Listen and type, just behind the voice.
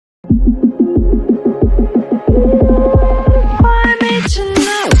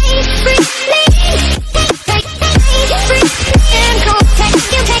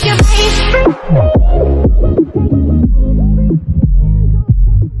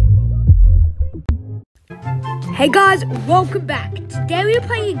Hey guys, welcome back. Today we are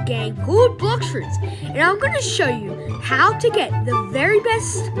playing a game called bloxfruits, and I'm going to show you how to get the very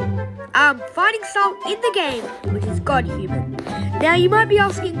best fighting style in the game, which is God Human. Now you might be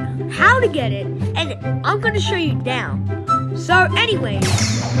asking how to get it, and I'm going to show you now. So anyways,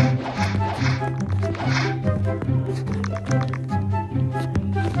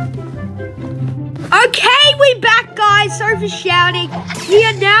 okay, we're back guys, sorry for shouting. We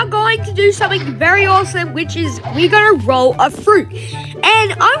are now going to do something very awesome, which is we're going to roll a fruit.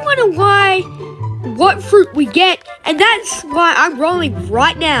 And I wonder what fruit we get, and that's why I'm rolling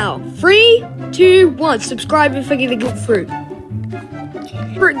right now. 3, 2, 1, subscribe if I get a good fruit.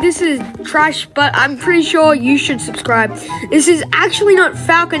 This is trash, but I'm pretty sure you should subscribe. This is actually not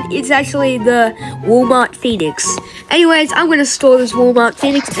Falcon, it's actually the Walmart Phoenix. Anyways, I'm going to store this Walmart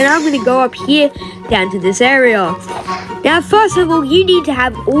Phoenix, and I'm going to go up here down to this area. Now, first of all, you need to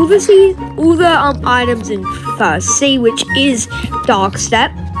have all the items in first. C, which is Dark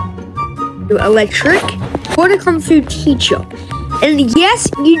Step, Electric, Quarter Kung Fu Teacher. And yes,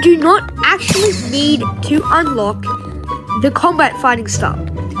 you do not actually need to unlock the combat fighting style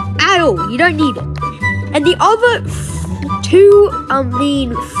at all. You don't need it. And the other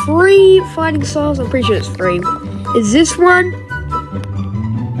free fighting styles, I'm pretty sure it's free, is this one,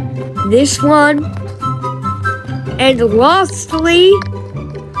 and lastly,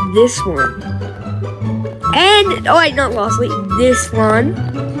 this one. And, oh wait, not lastly, this one.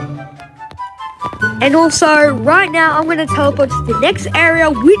 And also, right now, I'm going to teleport to the next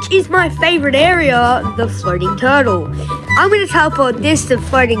area, which is my favorite area, the Floating Turtle. I'm going to teleport this to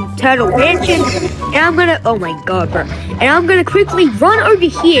Floating Turtle Mansion, and I'm going to, oh my god, bro. And I'm going to quickly run over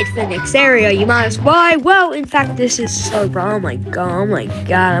here to the next area. You might ask why. Well, in fact, this is so, bro, oh my god,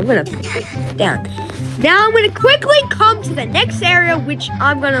 I'm going to put it down. Now, I'm going to quickly come to the next area, which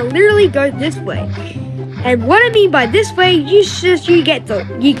I'm going to literally go this way. And what I mean by this way, you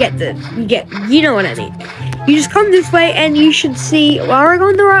know what I mean. You just come this way and you should see, well, are we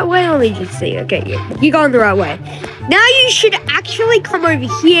going the right way? Let me just see. Okay, yeah, you're going the right way. Now you should actually come over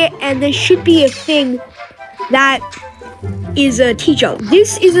here and there should be a thing that is a teacher.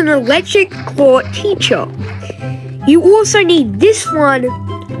 This is an electric claw teacher. You also need this one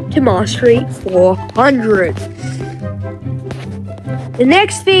to mastery 400. The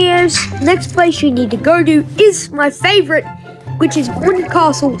next place you need to go to is my favorite, which is Haunted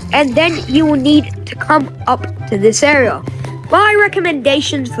Castle, and then you will need to come up to this area. My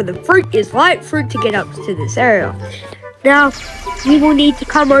recommendations for the fruit is light fruit to get up to this area. Now, you will need to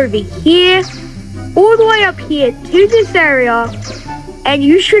come over here, all the way up here to this area, and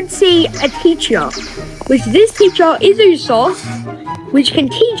you should see a teacher, which this teacher is Usos, which can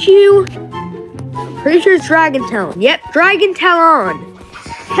teach you, pretty sure it's Dragon Talon. Yep, Dragon Talon.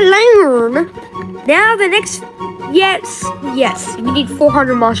 Hello. Now the next, yes, you need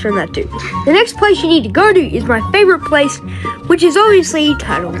 400 master in that too. The next place you need to go to is my favorite place, which is obviously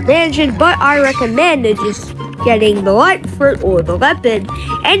Turtle Mansion, but I recommend just getting the light fruit or the leopard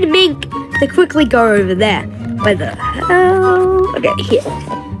and mink to quickly go over there. Where the hell? Okay, here.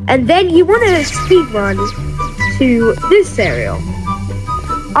 And then you want to speed run to this area.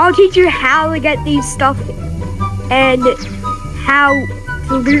 I'll teach you how to get these stuff and how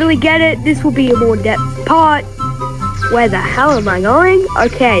to literally get it. This will be a more depth part. Where the hell am I going?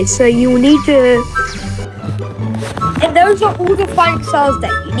 Okay, so you will need to... And those are all the fighting styles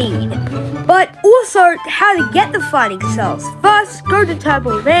that you need. But also, how to get the fighting styles. First, go to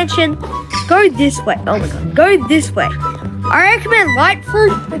Turtle Mansion. Go this way. Oh my god, go this way. I recommend light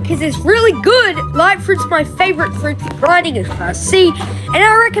fruit because it's really good. Light fruit's my favorite fruit for grinding as class C, and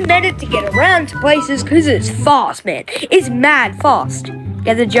I recommend it to get around to places because it's fast, man. It's mad fast.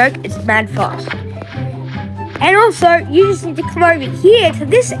 Get the joke? It's mad fast. And also, you just need to come over here to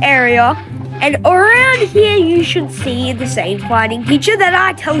this area, and around here you should see the same fighting teacher that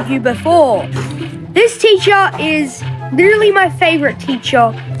I told you before. This teacher is literally my favorite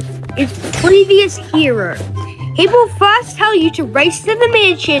teacher. It's Previous Hero. He will first tell you to race to the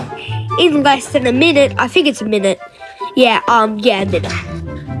mansion in less than a minute. I think it's a minute. Yeah, a minute.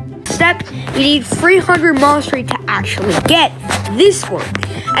 Step, you need 300 mastery to actually get this one.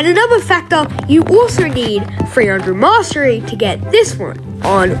 And another factor, you also need 300 mastery to get this one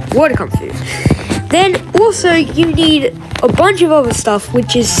on Water Kung Fu. Then also you need a bunch of other stuff,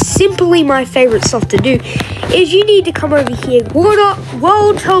 which is simply my favorite stuff to do, is you need to come over here,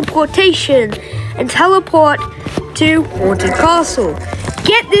 world teleportation, and teleport to Haunted Castle.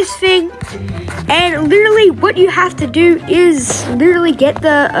 Get this thing, and literally what you have to do is literally get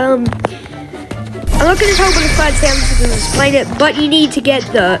the I'm not going to talk about the side sounds to explain it, but you need to get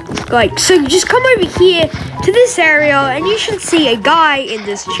the, so you just come over here to this area, and you should see a guy in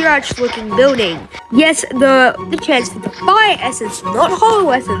this church-looking building. Yes, the chance for the fire essence, not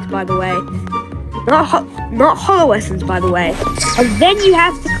hollow essence, by the way. Not hollow essence, by the way. And then you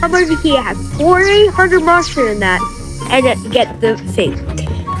have to come over here, have 400 mushroom in that, and get the thing.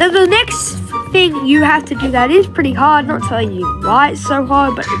 Now the next thing you have to do that is pretty hard, not telling you why it's so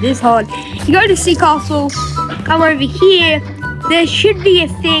hard, but it is hard. You go to Sea Castle, come over here, there should be a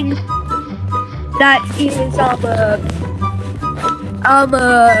thing that is,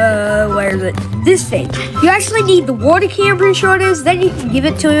 where is it? This thing. You actually need the water key, I'm pretty sure it is, then you can give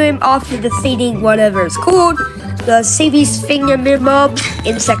it to him after defeating whatever it's called. The CV's finger mob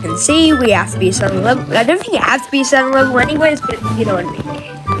in second C, we have to be a certain level. I don't think it has to be a certain level anyways, but you know what I mean.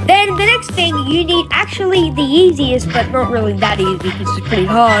 Then the next thing you need, actually the easiest, but not really that easy because it's pretty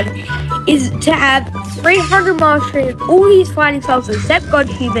hard, is to have 300 mushrooms, all these fighting styles except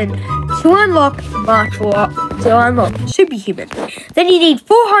Godhuman, to unlock Superhuman. Then you need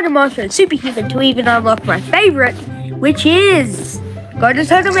 400 mushrooms Superhuman to even unlock my favorite, which is go to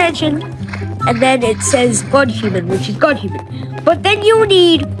Total Mansion, and then it says Godhuman, which is Godhuman. But then you'll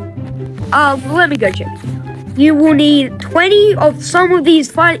need, let me go check. You will need 20 of some of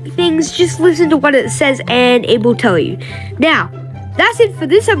these things. Just listen to what it says and it will tell you. Now, that's it for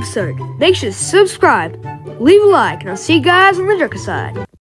this episode. Make sure to subscribe, leave a like, and I'll see you guys on the darker side.